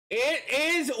It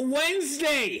is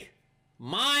Wednesday,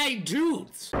 my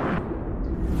dudes.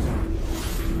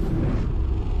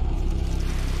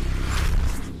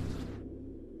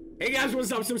 Hey guys, what's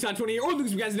up? Superstardom here. Or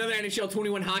Lucas, we got another NHL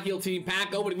 21 Hockey Team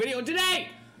pack opening video. And today,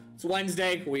 it's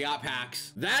Wednesday, we got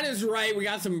packs. That is right, we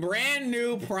got some brand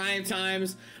new prime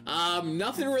times.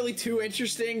 Nothing really too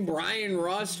interesting. Brian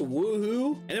Rust,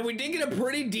 woohoo. And then we did get a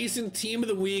pretty decent team of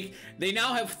the week. They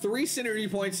now have 3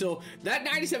 synergy points, so that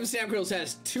 97 Stamkos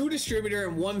has 2 distributor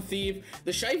and 1 thief.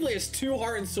 The Scheifele has 2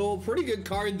 heart and soul, pretty good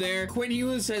card there. Quinn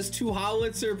Hughes has 2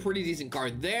 Howitzer, pretty decent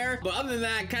card there. But other than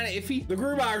that, kind of iffy. The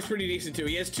Grubauer's pretty decent too.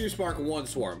 He has 2 spark, 1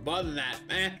 swarm. But other than that,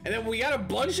 And then we got a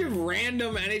bunch of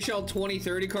random NHL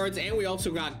 2030 cards, and we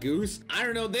also got Goose. I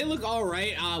don't know, they look all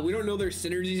right. We don't know their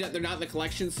synergies yet. They're not in the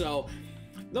collection, so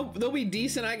they'll be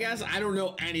decent, I guess. I don't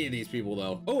know any of these people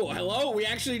though. Oh, hello, we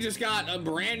actually just got a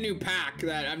brand new pack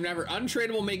that I've never.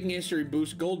 Untradeable making history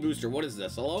boost, gold booster. What is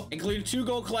this? Hello, include 2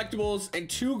 gold collectibles and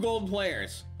 2 gold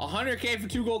players. 100k for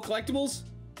 2 gold collectibles.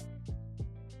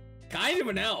 Kind of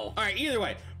an L. All right, either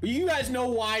way, but you guys know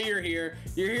why you're here.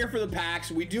 You're here for the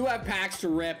packs. We do have packs to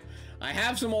rip. I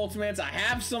have some ultimates. I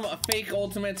have some fake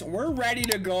ultimates. We're ready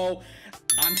to go.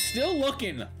 I'm still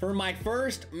looking for my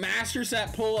first master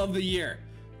set pull of the year.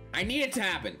 I need it to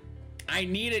happen. I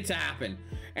need it to happen.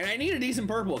 And I need a decent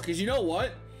purple, because you know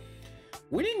what?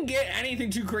 We didn't get anything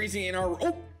too crazy in our...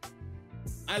 Oh!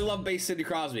 I love base Sidney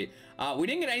Crosby. We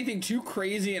didn't get anything too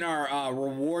crazy in our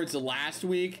rewards last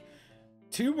week.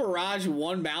 2 barrage,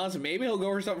 1 balance. Maybe he'll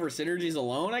go for something for synergies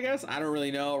alone, I guess. I don't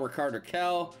really know. Ricardo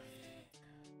CHEL.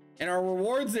 And our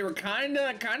rewards, they were kind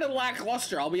of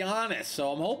lackluster, I'll be honest.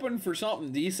 So I'm hoping for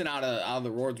something decent out of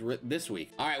the rewards this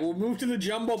week. All right, we'll move to the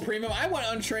Jumbo Premium. I want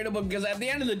untradeable because at the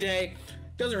end of the day,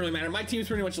 it doesn't really matter. My team's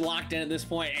pretty much locked in at this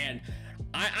point, and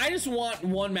I just want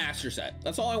 1 master set.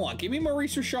 That's all I want. Give me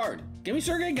Maurice Richard. Give me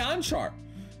Sergei Gonchar.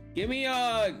 Give me,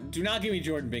 do not give me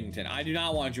Jordan Binnington. I do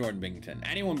not want Jordan Binnington.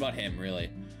 Anyone but him,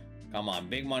 really. Come on,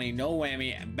 big money, no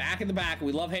whammy. Back in the back,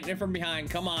 we love hitting it from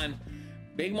behind. Come on.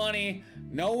 Big money,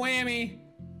 no whammy,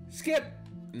 skip.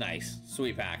 Nice,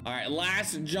 sweet pack. All right,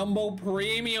 last Jumbo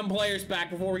Premium Players pack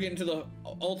before we get into the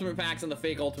ultimate packs and the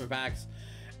fake ultimate packs.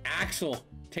 Axel,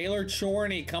 Taylor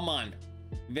Chorney, come on.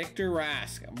 Victor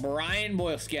Rask, Brian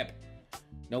Boyle, skip.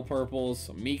 No purples,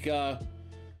 Mika.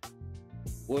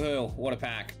 Woohoo, what a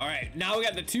pack. All right, now we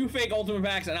got the 2 fake ultimate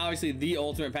packs and obviously the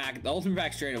ultimate pack. The ultimate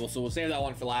pack's tradable, so we'll save that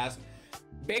one for last.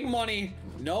 Big money,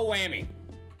 no whammy.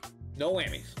 No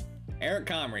whammies. Eric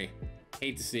Comrie,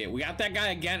 hate to see it. We got that guy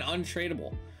again,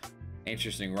 untradeable.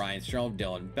 Interesting. Ryan Strome,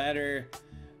 Dylan Better,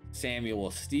 Samuel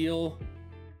Steele,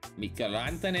 Mika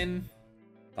Rantanen.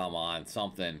 Come on,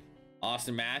 something.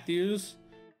 Austin Matthews,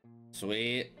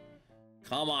 sweet.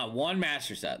 Come on, 1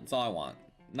 master set. That's all I want.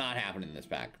 Not happening in this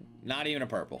pack. Not even a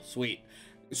purple. Sweet.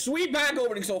 Sweet pack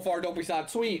opening so far. Don't be sad.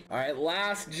 Sweet. All right,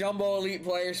 last Jumbo Elite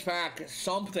Players pack.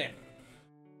 Something.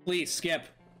 Please skip.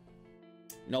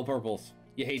 No purples.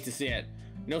 You hate to see it.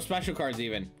 No special cards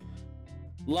even.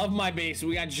 Love my base.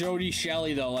 We got Jody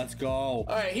Shelley though. Let's go. All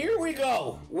right, here we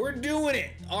go. We're doing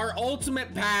it. Our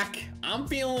ultimate pack. I'm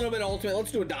feeling a little bit ultimate.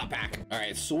 Let's do a dot pack. All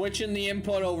right, switching the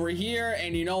input over here,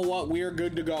 and you know what? We are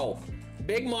good to go.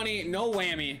 Big money, no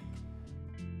whammy.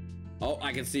 Oh,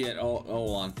 I can see it. Oh,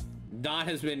 hold on. Dot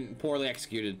has been poorly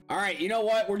executed. All right, you know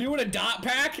what? We're doing a dot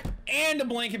pack and a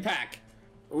blanket pack.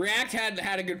 React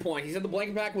had a good point. He said the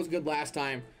blanket pack was good last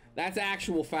time. That's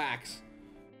actual facts.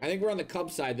 I think we're on the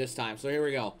Cubs side this time, so here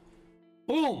we go.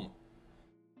 Boom.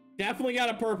 Definitely got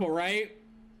a purple, right?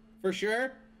 For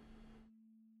sure.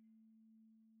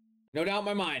 No doubt in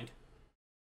my mind.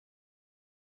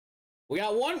 We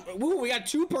got 1. Ooh, we got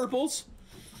 2 purples.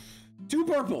 2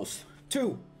 purples.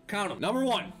 2. Count them. Number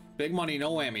 1. Big money,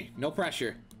 no whammy. No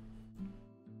pressure.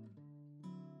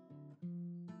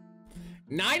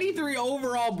 93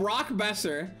 overall Brock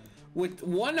Besser. With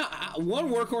one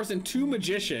workhorse and 2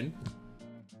 magician.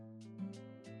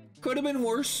 Could have been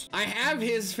worse. I have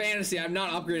his fantasy. I'm not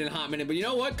upgrading in a hot minute, but you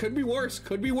know what? Could be worse.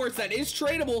 Could be worse. That is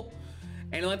tradable.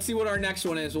 And let's see what our next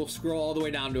one is. We'll scroll all the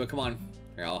way down to it. Come on.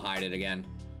 Here, I'll hide it again.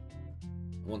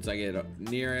 Once I get up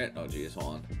near it. Oh, geez.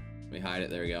 Hold on. Let me hide it.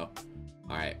 There we go.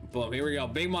 All right. Boom. Here we go.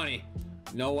 Big money.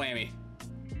 No whammy.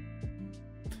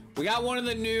 We got one of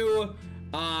the new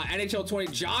NHL 20.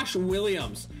 Josh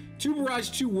Williams. 2 barrage,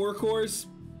 2 workhorse.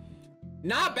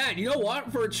 Not bad. You know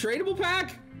what? For a tradable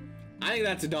pack, I think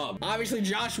that's a dub. Obviously,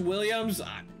 Josh Williams,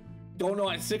 I don't know,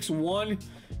 at 6'1",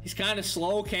 he's kind of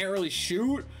slow, can't really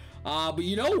shoot. But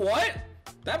you know what?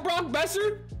 That Brock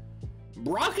Besser,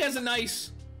 Brock has a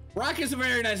nice Brock is a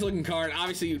very nice looking card.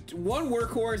 Obviously, one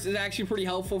workhorse is actually pretty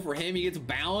helpful for him. He gets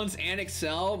balance and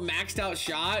excel, maxed out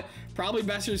shot, probably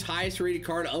Besser's highest rated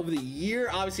card of the year.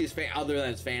 Obviously, other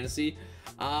than his fantasy.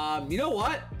 You know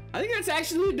what? I think that's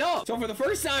actually dope. So for the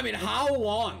first time in how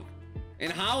long,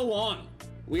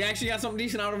 we actually got something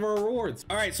decent out of our rewards.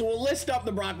 All right, so we'll list up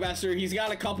the Brock Besser. He's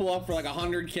got a couple up for like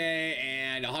 100K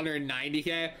and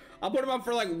 190K. I'll put him up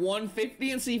for like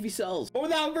 150 and see if he sells. But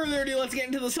without further ado, let's get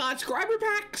into the subscriber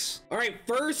packs. All right,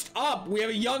 first up, we have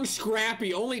a young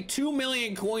Scrappy, only 2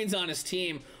 million coins on his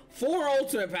team, 4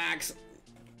 ultimate packs.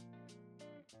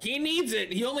 He needs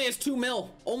it. He only has 2 mil.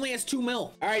 Only has 2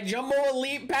 mil. All right, Jumbo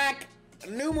Elite Pack,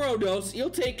 numero dos. You'll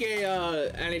take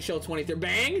a NHL 23.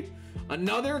 Bang.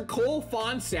 Another Cole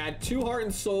Fonstad, 2 heart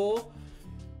and soul.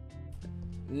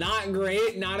 Not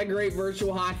great. Not a great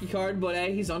virtual hockey card, but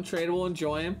hey, he's untradeable.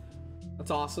 Enjoy him.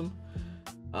 That's awesome.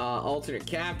 Alternate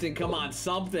captain. Come on,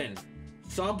 something.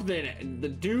 Something. The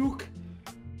Duke.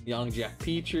 Young Jeff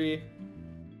Petrie.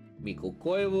 Mikko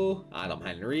Koivu. Adam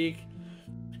Henrique.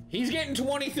 He's getting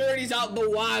 2030s out the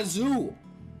wazoo.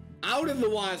 Out of the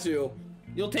wazoo.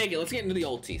 You'll take it. Let's get into the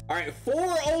ulties. All right,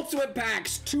 4 ultimate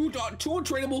packs. 2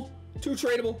 untradeable. 2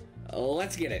 tradable.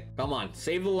 Let's get it. Come on,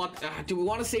 save the luck. Do we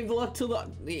want to save the luck till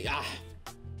the?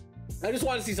 I just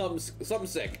want to see something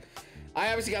sick. I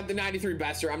obviously got the 93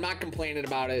 Besser. I'm not complaining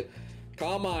about it.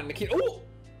 Come on, Nikita. Oh,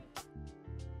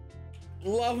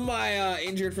 love my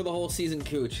injured for the whole season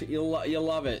Cooch. You'll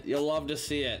love it. You'll love to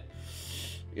see it.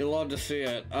 You'll love to see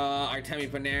it. Artemi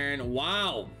Panarin.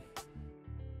 Wow.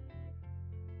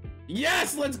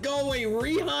 Yes, let's go. A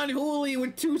Rihan Hooley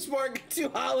with 2 spark, 2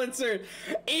 Hollister,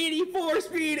 84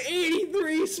 speed,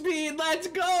 83 speed. Let's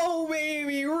go,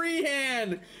 baby.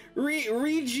 Regine.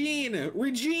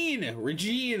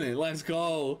 Let's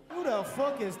go. Who the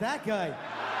fuck is that guy?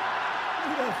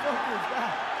 Who the fuck is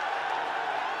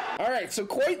that? All right, so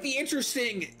quite the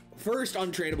interesting first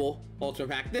untradeable ultimate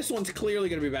pack. This one's clearly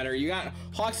going to be better. You got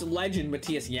Hawks legend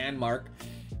Matthias Janmark,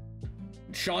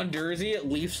 Sean Dursey,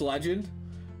 Leafs legend,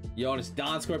 Jonas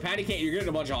Donskoy, Patty Kane. You're getting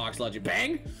a bunch of Hawks legend.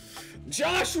 Bang!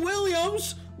 Josh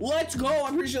Williams! Let's go!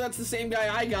 I'm pretty sure that's the same guy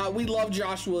I got. We love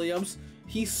Josh Williams.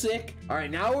 He's sick. All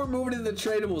right, now we're moving into the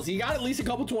tradables. He got at least a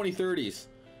couple 2030s.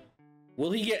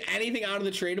 Will he get anything out of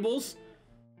the tradables?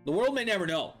 The world may never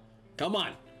know. Come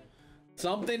on.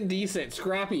 Something decent.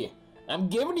 Scrappy. I'm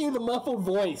giving you the muffled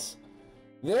voice.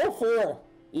 Therefore,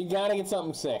 you gotta get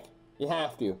something sick. You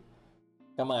have to.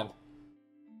 Come on.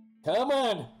 Come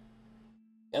on.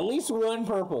 At least 1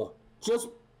 purple. Just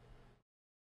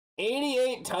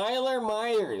 88 Tyler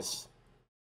Myers.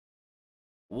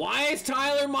 Why is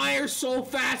Tyler Myers so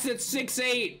fast at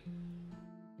 6'8"?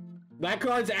 That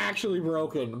card's actually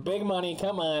broken. Big money,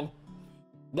 come on.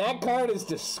 That card is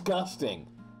disgusting.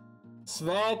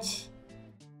 Svetch.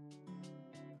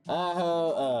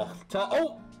 Oh!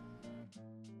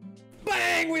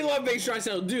 Bang! We love big strong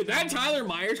settle. Dude, that Tyler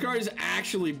Myers card is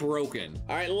actually broken.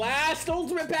 All right, last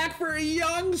ultimate pack for a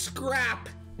young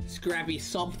Scrappy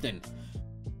something.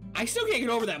 I still can't get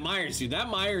over that Myers, dude. That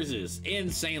Myers is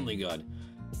insanely good.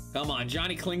 Come on,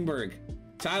 Johnny Klingberg.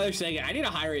 Tyler Seguin. I need a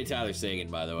high rate Tyler Seguin,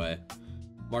 by the way.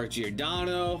 Mark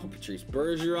Giordano, Patrice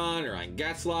Bergeron, Ryan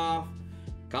Getzlaf.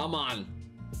 Come on.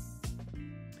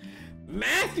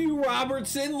 Matthew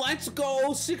Robertson, let's go.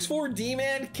 6'4"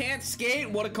 D-man, can't skate.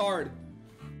 What a card.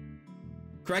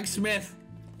 Craig Smith,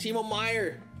 Timo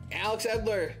Meyer, Alex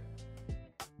Edler.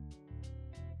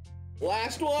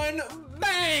 Last one,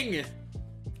 bang!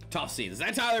 Tough scenes.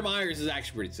 That Tyler Myers is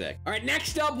actually pretty sick. All right,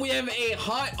 next up, we have a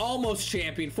Hut almost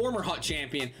champion, former Hut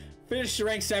champion. Finished to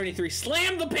rank 73.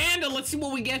 Slam the Panda. Let's see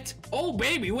what we get. Oh,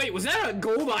 baby. Wait, was that a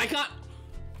gold icon?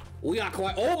 We got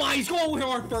quite. Oh, my. He's going with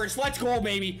our first. Let's go,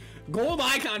 baby. Gold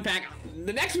icon pack.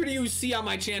 The next video you see on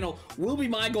my channel will be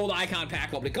my gold icon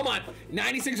pack opening. Come on.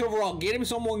 96 overall. Get him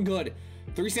someone good.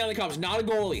 3 Stanley Cups. Not a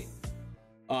goalie.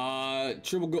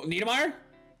 Triple goal. Niedermeyer?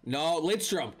 No.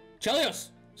 Lidstrom. Chelios.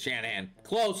 Shanahan.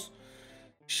 Close.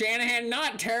 Shanahan,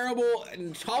 not terrible.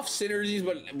 Tough synergies,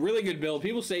 but really good build.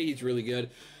 People say he's really good.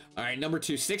 All right, number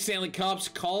 2, 6 Stanley Cups.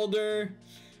 Calder.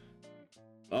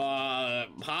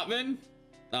 Potvin.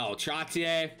 Oh,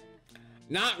 Trottier.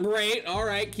 Not great. All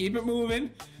right, keep it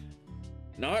moving.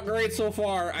 Not great so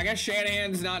far. I guess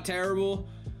Shanahan's not terrible.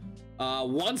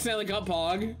 1 Stanley Cup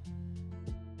Pog.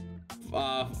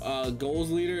 Goals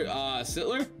leader.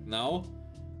 Sittler? No.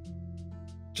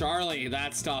 Charlie,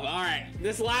 that's tough. All right,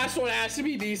 this last one has to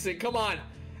be decent. Come on.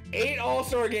 8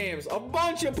 All-Star games. A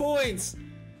bunch of points.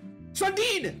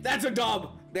 Sundin! That's a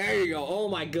dub. There you go. Oh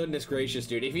my goodness gracious,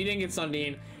 dude. If you didn't get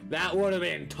Sundin, that would have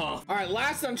been tough. All right,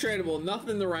 last untradeable.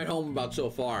 Nothing to write home about so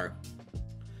far.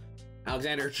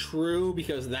 Alexander, true,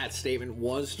 because that statement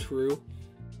was true.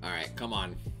 All right, come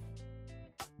on.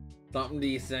 Something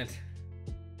decent.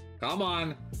 Come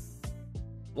on.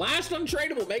 Last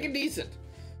untradeable, make it decent.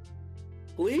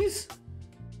 Please?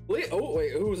 Please? Oh,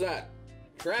 wait, who was that?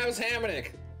 Travis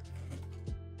Hamonic.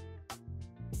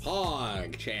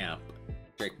 Hog champ.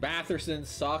 Drake Batherson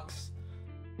sucks.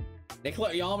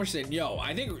 Nicolette Yalmerson, yo,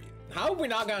 I think, how have we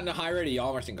not gotten a high rated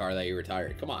Yalmerson card that he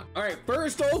retired? Come on. All right,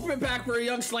 first ultimate pack for a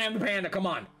young Slam the Panda, come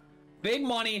on. Big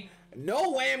money,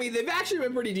 no whammy. They've actually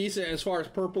been pretty decent as far as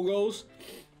purple goes.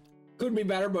 Could be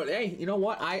better, but hey, you know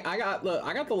what? I got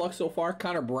the luck so far.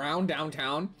 Connor Brown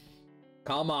downtown.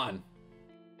 Come on.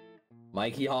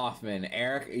 Mikey Hoffman,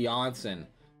 Eric Janssen,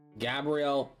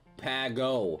 Gabriel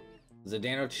Pago,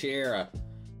 Zdeno Chera.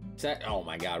 Oh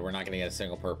my God, we're not gonna get a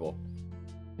single purple.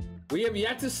 We have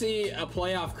yet to see a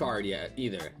playoff card yet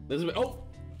either. This is, oh,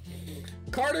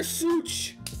 Carter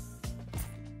Such.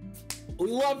 We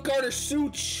love Carter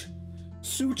Such.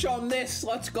 Such on this.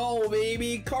 Let's go,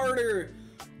 baby. Carter.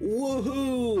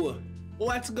 Woohoo.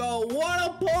 Let's go. What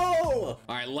a pull.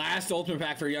 All right, last ultimate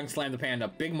pack for Young Slam the Panda.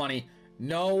 Big money.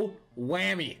 No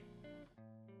whammy.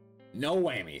 No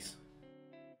whammies.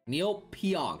 Neil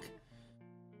Pionk.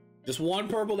 Just one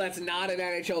purple that's not an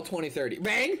NHL 2030.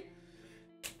 Bang!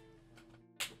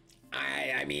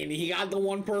 I mean, he got the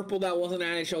one purple that wasn't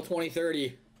NHL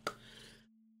 2030.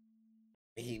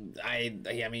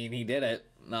 I mean, he did it.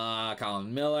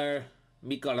 Colin Miller,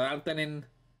 Mikko Rantanen.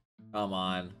 Come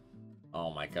on.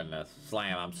 Oh my goodness.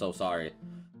 Slam, I'm so sorry.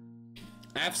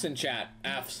 F's in chat.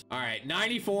 F's. All right,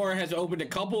 94 has opened a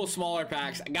couple of smaller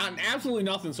packs. Gotten absolutely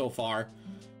nothing so far.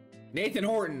 Nathan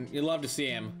Horton, you'd love to see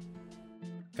him.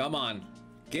 Come on.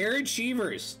 Gary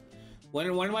Cheevers. When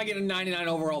am I getting 99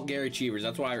 overall Gary Cheevers?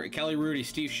 That's why Kelly Rudy,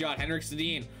 Steve Shutt, Henrik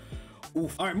Sedin.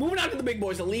 Oof. All right, moving on to the big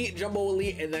boys. Elite, Jumbo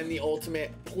Elite, and then the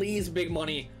Ultimate. Please, big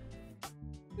money.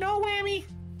 No whammy.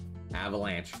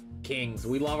 Avalanche. Kings.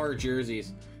 We love our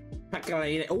jerseys.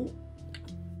 Oh.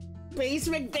 Base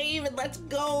McDavid, let's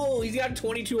go. He's got a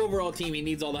 22 overall team. He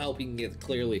needs all the help he can get,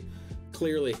 clearly.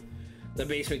 Clearly. The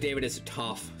Base McDavid is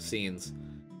tough scenes.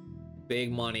 Big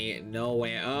money, no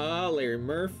way. Larry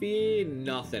Murphy,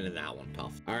 nothing in that one.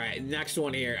 Tough. All right, next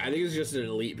one here. I think it's just an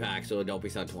elite pack, so don't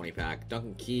be on 20 pack.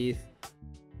 Duncan Keith,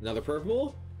 another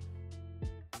purple.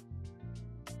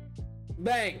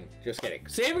 Bang. Just kidding.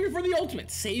 Saving it for the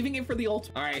ultimate. Saving it for the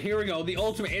ultimate. All right, here we go. The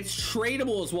ultimate. It's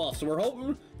tradable as well, so we're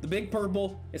hoping the big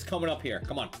purple is coming up here.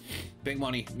 Come on. Big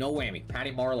money, no whammy.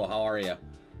 Patty Marleau, how are you?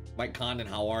 Mike Condon,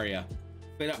 how are you?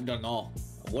 Fit up, done all.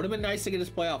 Would have been nice to get his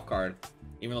playoff card.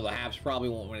 Even though the Habs probably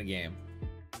won't win a game.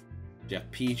 Jeff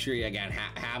Petrie, again,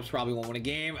 Habs probably won't win a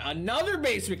game. Another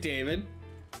Base McDavid.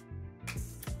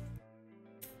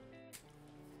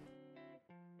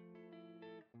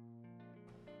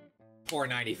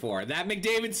 $4.94. That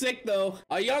McDavid's sick, though.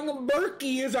 A young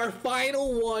Berkey is our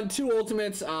final one. 2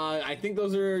 ultimates. I think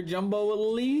those are Jumbo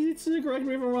Elites. Correct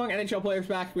me if I'm wrong. NHL players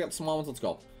back. We got the small ones. Let's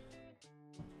go.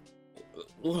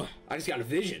 Ugh, I just got a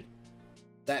vision.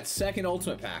 That second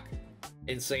ultimate pack.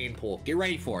 Insane pull. Get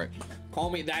ready for it. Call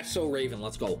me That's So Raven.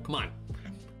 Let's go. Come on.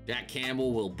 Jack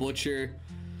Campbell, Will Butcher,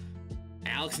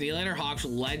 Alex Nylander. Hawks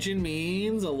legend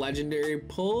means a legendary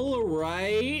pull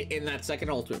right in that second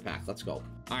ultimate pack. Let's go.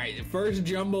 All right, first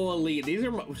Jumbo Elite. These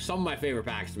are some of my favorite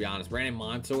packs, to be honest. Brandon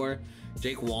Montour,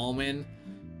 Jake Wallman.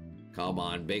 Come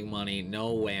on, big money,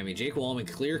 no whammy. Jake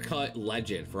Wallman, clear-cut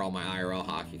legend for all my IRL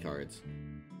hockey cards.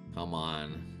 Come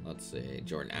on. Let's see.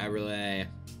 Jordan Eberle.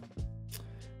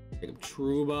 Jacob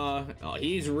Trouba. Oh,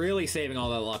 he's really saving all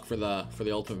that luck for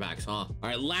the ultimate packs, huh? All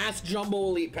right, last Jumbo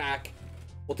Elite pack.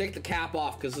 We'll take the cap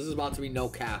off because this is about to be no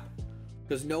cap.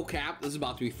 Because no cap, this is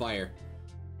about to be fire.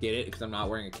 Get it? Because I'm not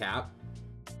wearing a cap.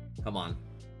 Come on.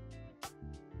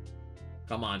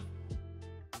 Come on.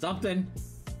 Something.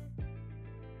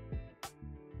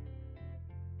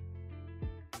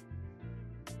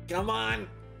 Come on.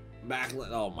 Backlit.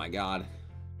 Oh my God.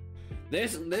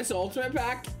 This ultimate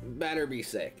pack better be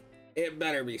sick. It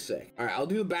better be sick. All right, I'll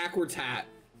do the backwards hat.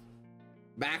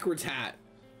 Backwards hat.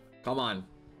 Come on.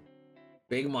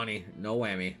 Big money, no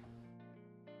whammy.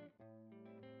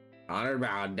 Connor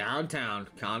Brown, downtown.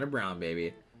 Connor Brown,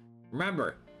 baby.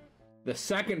 Remember, the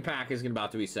second pack is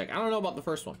about to be sick. I don't know about the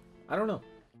first one. I don't know.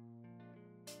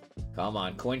 Come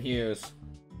on, Quinn Hughes.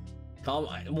 Come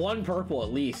on, one purple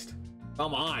at least.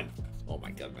 Come on. Oh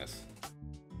my goodness.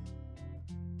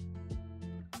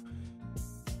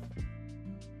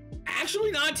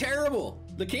 Actually not terrible.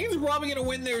 The Kings are probably going to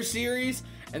win their series,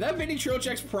 and that Vinny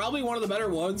Trocheck's probably one of the better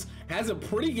ones. Has a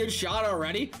pretty good shot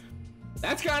already.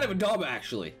 That's kind of a dub,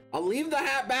 actually. I'll leave the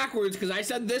hat backwards because I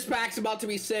said this pack's about to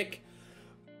be sick.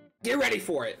 Get ready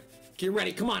for it. Get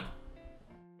ready. Come on.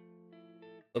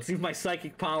 Let's see if my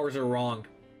psychic powers are wrong.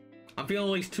 I'm feeling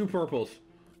at least 2 purples.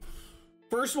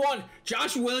 First one,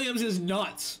 Josh Williams is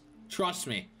nuts. Trust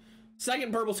me.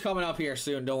 Second purple's coming up here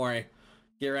soon. Don't worry.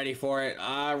 Get ready for it.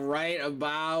 Right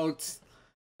about...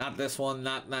 Not this one,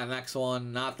 not that next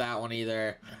one, not that one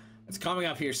either. It's coming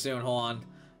up here soon. Hold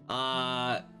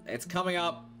on. It's coming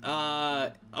up.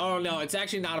 Oh no, it's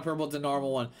actually not a purple. It's a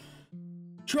normal one.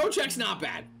 Trocheck's not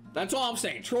bad. That's all I'm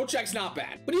saying. Trocheck's not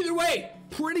bad. But either way,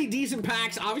 pretty decent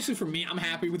packs. Obviously for me, I'm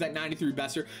happy with that 93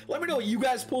 Besser. Let me know what you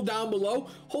guys pulled down below.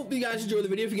 Hope you guys enjoyed the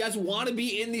video. If you guys want to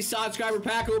be in these subscriber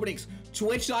pack openings,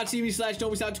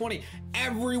 twitch.tv/NoBeSide20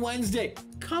 every Wednesday.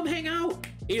 Come hang out.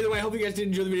 Either way, I hope you guys did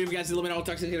enjoy the video. If you guys did, let me know. I'll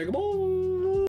talk to you later. Goodbye.